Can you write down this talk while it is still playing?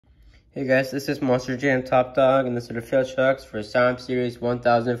Hey guys, this is Monster Jam Top Dog, and this are the field trucks for Sound Series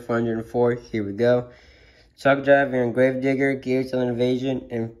 1404. Here we go. Truck Driver and Gravedigger, Gears on Invasion,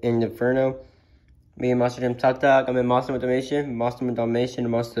 and Inferno. Me and Monster Jam Top Dog, I'm in Monster with Dalmatian, and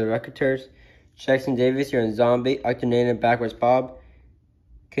Monster the Recruiters. Jackson Davis, you're in Zombie, Octonane and Backwards Bob.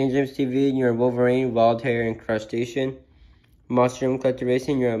 King James TV, you're in Wolverine, Wild Hair, and Crustacean. Monster Jam Collector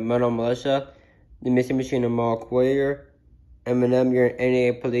Racing, you're in Metal Militia. The Missing Machine and Mohawk Warrior. Eminem, you're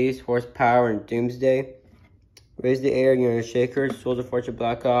in NA Police, Horsepower, and Doomsday. Raise the Air, you're in Shakers, Soldier Fortune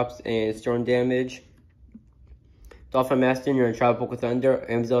Black Ops, and Storm Damage. Dolphin Master, you're in Tropical Thunder,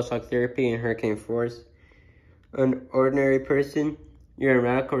 Amzel Shock Therapy, and Hurricane Force. An Ordinary Person, you're in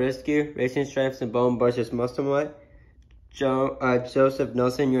Radical Rescue, Racing Stripes, and Bone Buster's Muscle Mutt. Joseph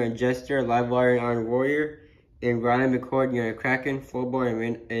Nelson, you're in Jester, Livewire, and Iron Warrior. And Ryan McCord, you're in Kraken, Full Bore,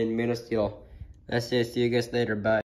 and Man of Steel. That's it. See you guys later. Bye.